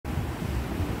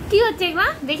কি হচ্ছে এগুলা?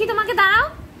 দেখি তোমাকে, দাঁড়াও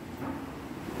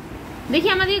দেখি,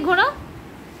 আমাদেরকে ঘোরো।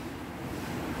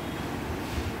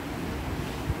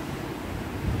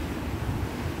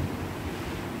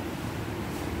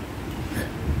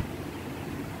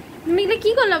 তুমি এগুলো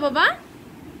কি করলা বাবা?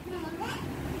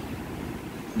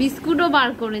 বিস্কুটও বার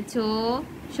করেছো,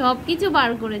 সবকিছু বার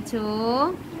করেছো।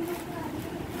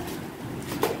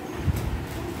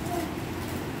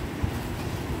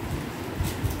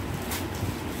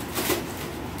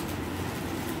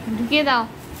 ঢুকিয়ে দাও,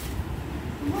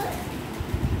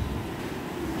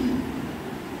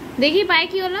 দেখি পায়ে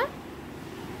কি হলো।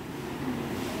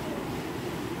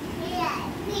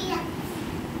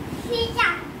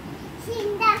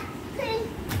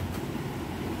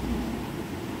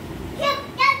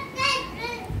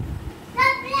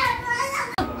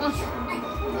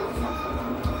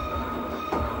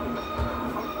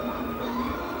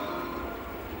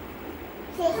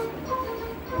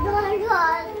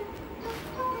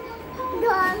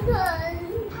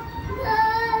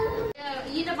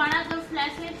 এটা বানার তো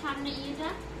ফ্ল্যাশের সামনে ইয়েটা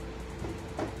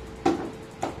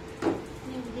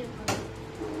এইদিকে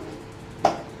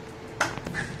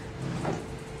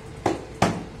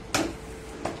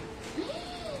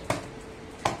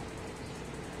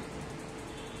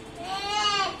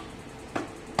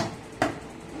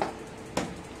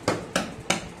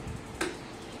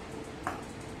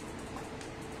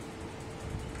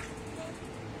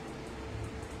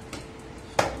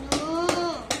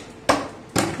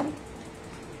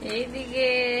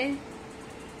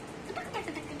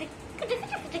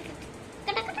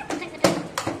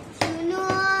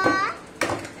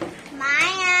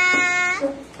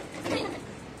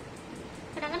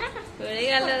পড়ে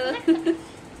গেল।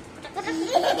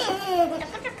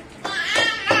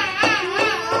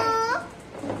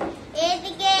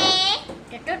 এদিকে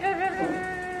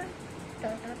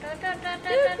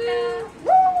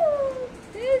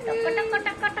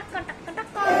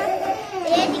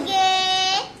এদিকে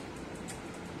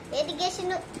এদিকে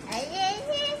শুনো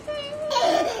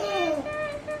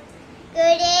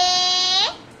করে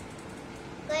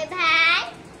কই ভাই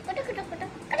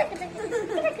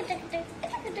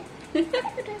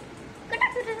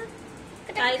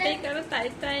তাই তাই করো, তাই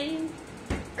তাই।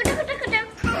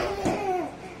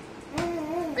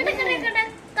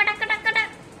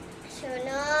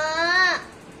 শোনো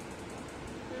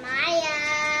মায়া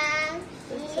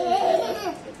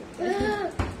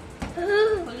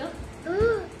হলো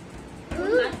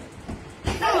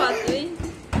খাওয়া, তুই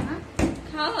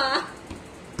খাওয়া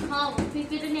খাও, তুই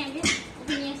কেটে নিয়ে আগে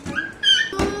ওকে নিয়ে আসতে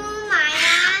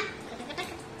মায়া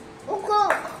ওকো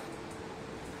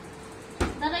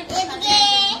দাদা এদিকে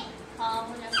খাওয়া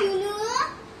হলো। শুনো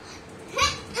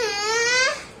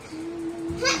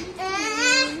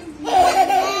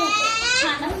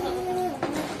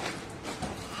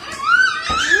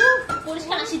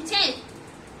পরিষ্কার শিখছে,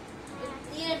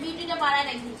 বিউটিটা বাড়ায়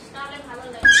রাখিস তাহলে ভালো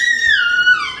লাগে।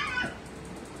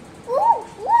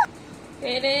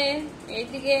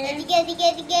 এইদিকে এদিকে এদিকে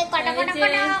এদিকে কটা কটা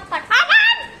কটা কটা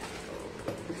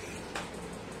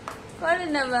করে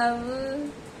না বাবু,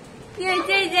 কি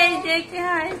হয়েছে? যাই যাই কি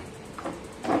হয়?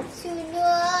 শুনো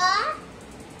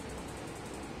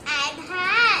আয়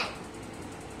ভাই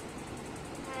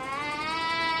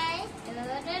ভাই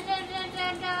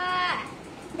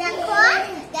দেখো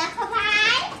দেখো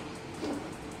ভাই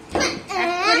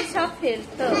এক্ষুনি সব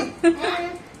ফেলতো,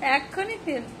 এক্ষুনি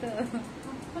ফেলতো।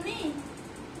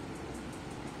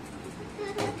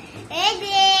 এই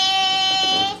দে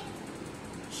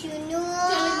শুনো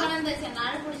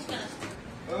আর পরিষ্কার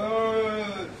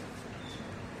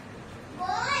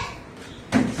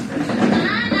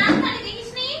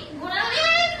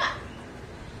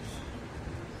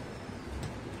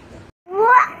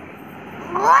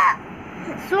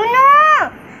শুনো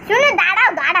শুনো দাঁড়াও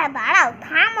দাঁড়াও দাঁড়াও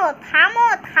থামো থামো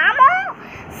থামো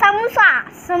সমোসা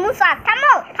সমোসা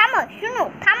থামো থামো শুনো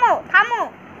থামো থামো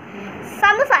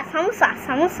সমোসা সমোসা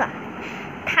সমোসা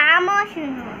থামো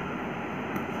শুনো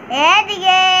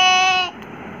এদিকে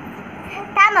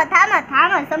থামো থামো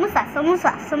থামো সমোসা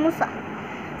সমোসা সমোসা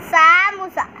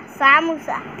সামোসা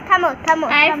সামোসা থামো থামো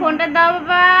এই ফোনটা দাও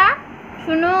বাবা,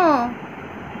 শুনো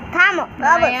থামো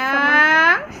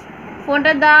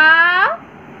ফোনটা দাও,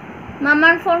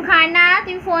 মামার ফোন খায় না,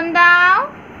 তুমি ফোন দাও,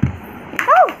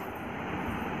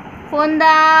 ফোন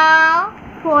দাও,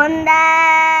 ফোন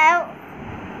দাও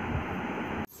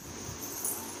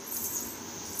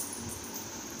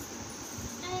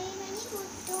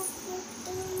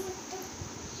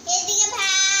এদিকে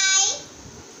ভাই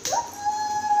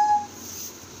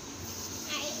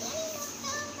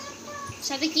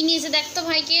সাথে কি নিয়েছে দেখ তো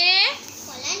ভাইকে।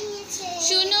 কলা নিয়েছে।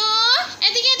 শুনো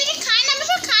এদিকে এদিকে, খায় না,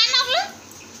 খায়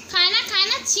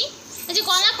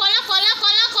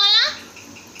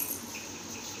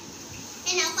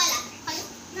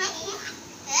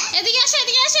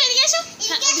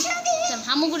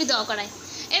করাই।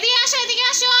 এদিকে আসো, এদিকে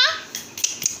আসো।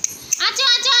 আচ্ছা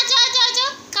আচ্ছা আচ্ছা আচ্ছা আচ্ছা,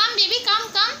 কাম বেবি, কাম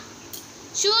কাম।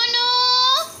 শুনো,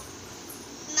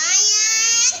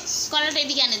 কলাটা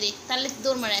এদিকে আনে দে, তাহলে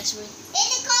দৌড় মারে আসবে। এই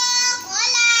দেখো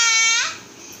কলা,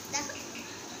 দেখো।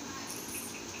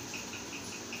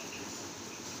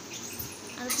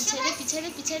 আর পিছাই দে, পিছাই দে,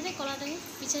 পিছাই দে, কলাটাকে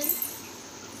পিছাই দে।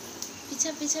 পিছা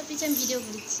পিছা পিছা, আমি ভিডিও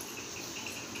করছি।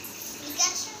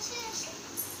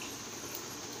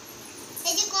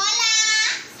 এই যে কলা,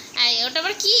 এই ওটা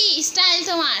আবার কি স্টাইল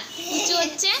তোমার? কিছু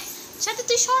হচ্ছে সাথে,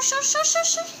 তুই সর সর সর সর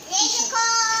সর। এই দেখো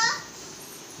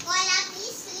কলা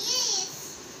পিস প্লিজ।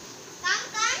 কাম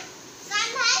কাম কাম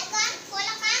ভাই, কাম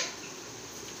কলা কাম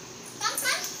কাম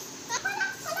কাম কলা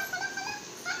কলা কলা কলা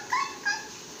কাম কাম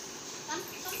কাম কাম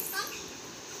কাম কাম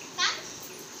কাম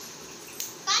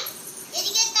কাম,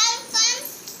 এদিকে কাম কাম।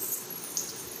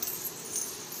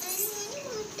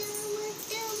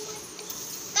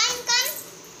 কাম কাম।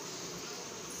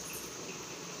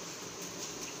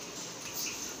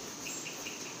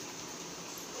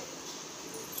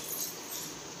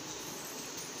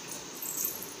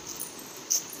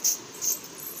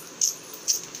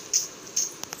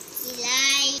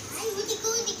 Nilai. Ay, ওইদিকে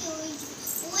ওইদিকে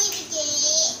ওইদিকে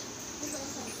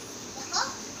দেখো।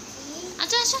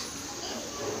 আচ্ছা আচ্ছা,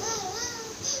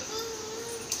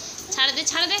 ছাড়ে দে,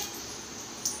 ছাড়ে দে।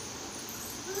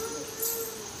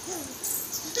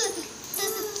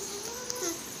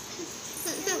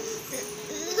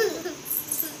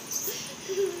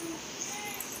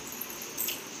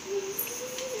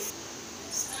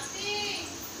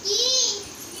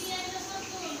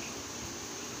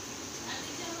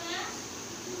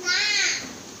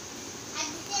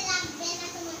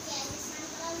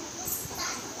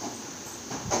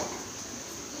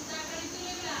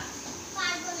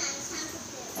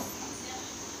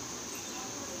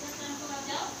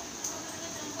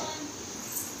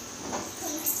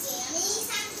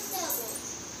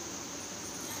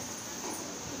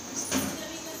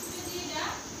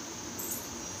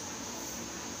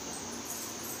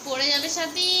 পড়ে যাবে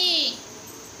সাথী।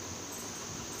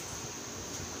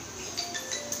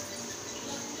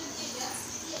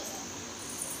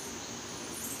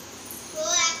 ও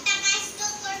একটা কাজ তো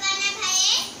করবা না ভাই।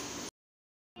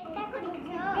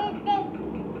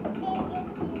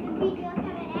 Video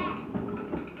camera.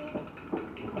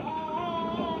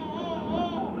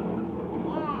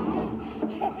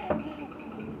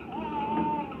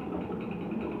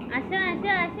 আসো আসো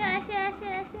আসো আসো আসো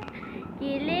আসো,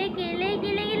 কেলে কেলে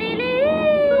কেলে কেলে কেলে।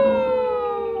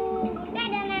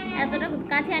 এতটা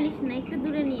কাছে আনিস না, একটু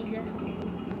দূরে নিয়ে যা।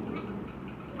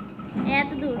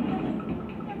 এত দূর।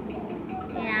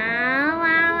 আও,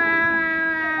 আও, আও, আও।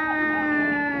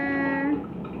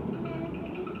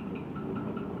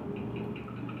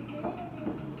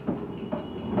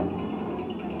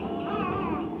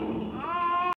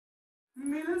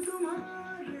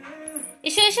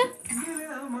 এসো এসো।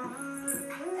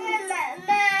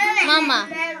 মাম্মা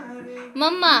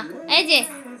মাম্মা, এই যে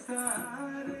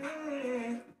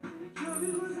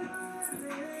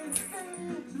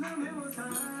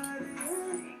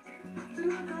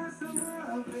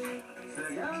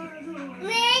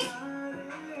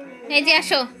এই যে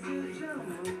আসো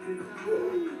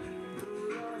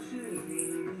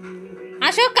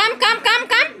আসো, কাম কাম কাম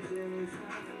কাম।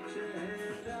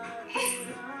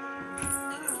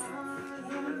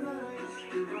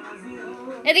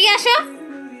 এদিকে আসো,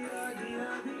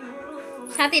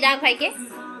 সাথী ডাক ভাইকে।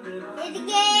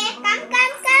 এদিকে কাম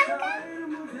কাম কাম কাম।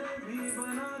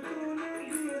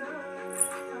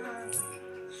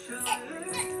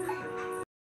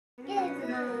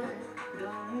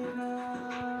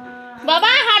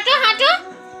 বাবা হাঁটো হাঁটো।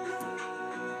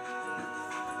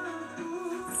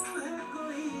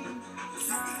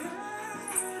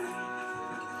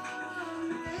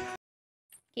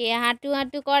 কে হাঁটু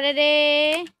হাঁটু করে রে?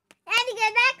 এদিকে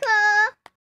দেখো,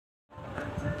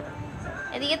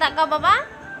 এদিকে তাকাও বাবা,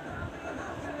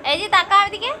 এই যে তাকাও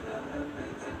এদিকে।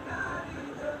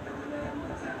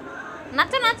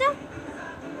 নাচো নাচো।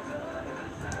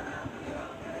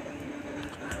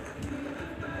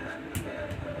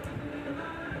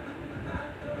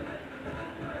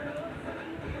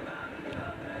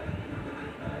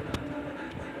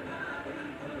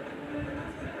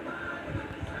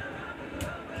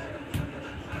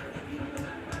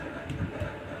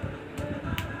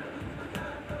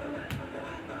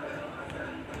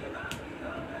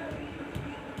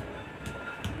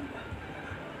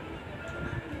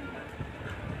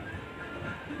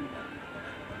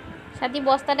 সাথী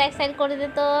বস্তাটা এক সাইড করে দে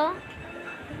তো।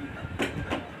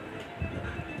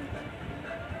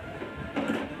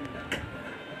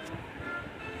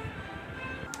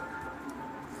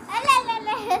 এলে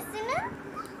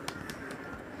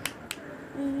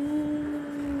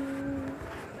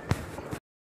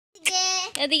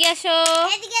এদিকে আসো,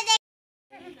 এদিকে দেখ।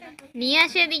 নিয়ে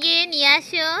আসো, এদিকে নিয়ে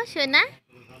আসো সোনা।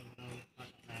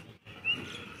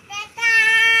 টাটা।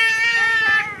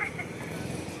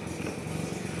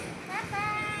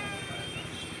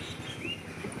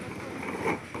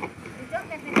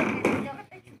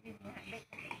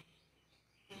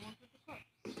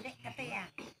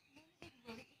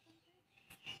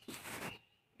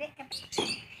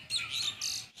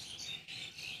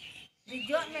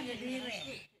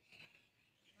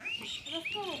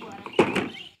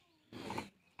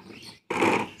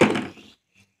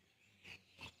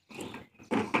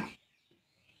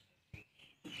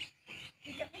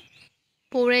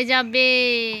 পড়ে যাবে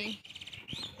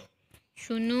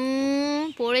শুনু,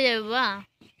 পড়ে যাবে বা।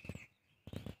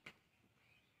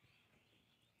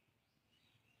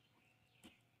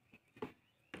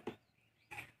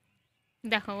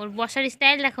 দেখো ওর বসার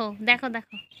স্টাইল দেখো, দেখো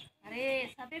দেখো।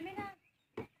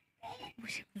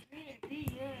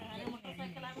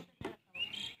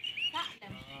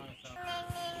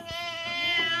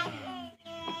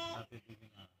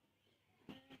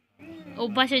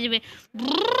 অভ্যাস হয়ে যাবে।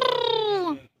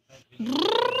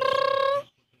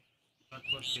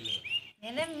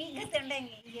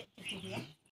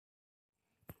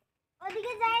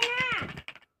 ওদিকে যায় না।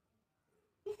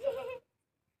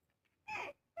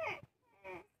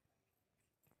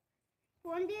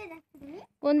 কোন দিকে যাচ্ছ তুমি?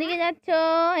 কোন দিকে যাচ্ছ?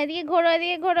 এদিকে ঘোরো,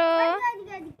 এদিকে ঘোরো।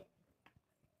 ওদিকে ওদিকে।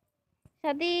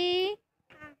 সাথী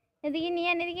এদিকে নিয়ে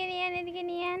আন, এদিকে নিয়ে আন, এদিকে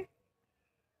নিয়ে আন।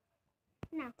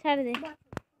 না ছাড় দে।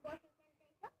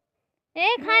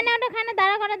 এই খায় না, ওটা খায় না।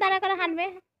 দাঁড়া করে, দাঁড়া করে হাঁটবে।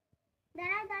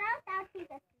 দাঁড়াও দাঁড়াও, তাও ঠিক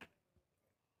আছে।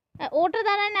 ওটা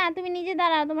দাঁড়ায় না, তুমি নিজে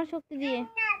দাঁড়াও তোমার শক্তি দিয়ে।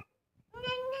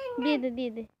 দিয়ে দে,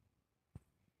 দিয়ে দে।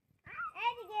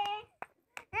 এদিকে।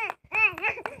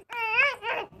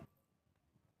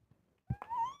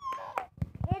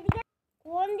 এদিকে।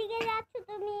 কোন দিকে যাচ্ছ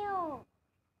তুমিও?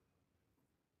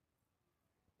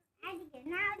 এদিকে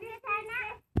না, ওদিকে যায় না।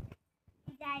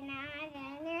 যায় না,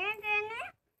 যায় না, যায় না।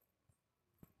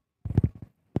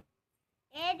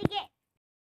 এদিকে।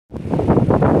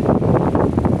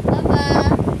 বাবা,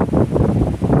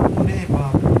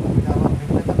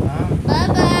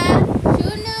 বাবা,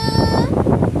 শুনো।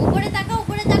 উপরে তাকাও,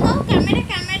 উপরে তাকাও। Camera,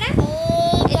 camera.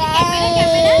 এই যে ক্যামেরা,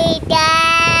 ক্যামেরা।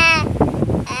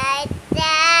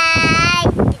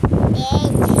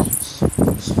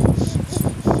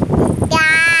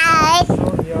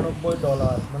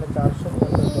 $499 মানে $450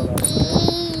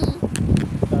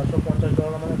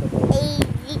 $450 মানে কত?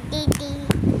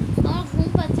 আমার ঘুম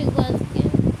পাচ্ছে গো আজকে।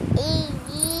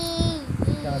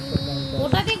 450।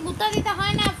 ওটাতে গুতা দিতে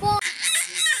হয় না ফোন।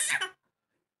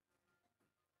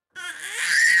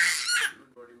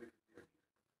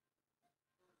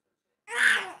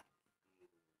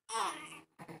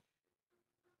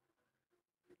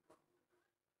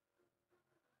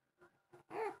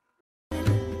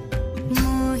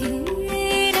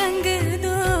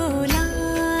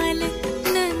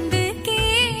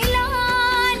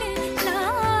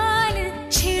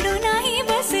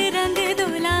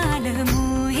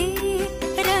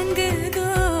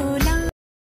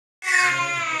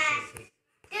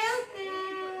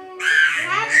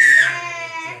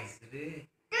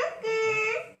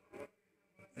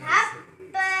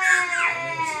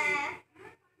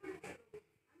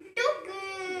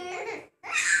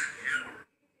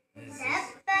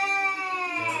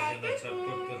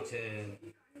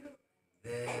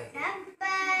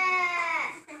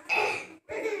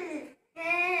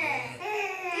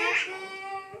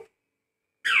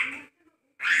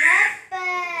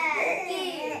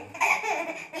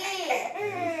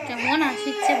 কেমন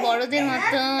হাসিচ্ছে বড়দের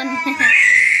মতন।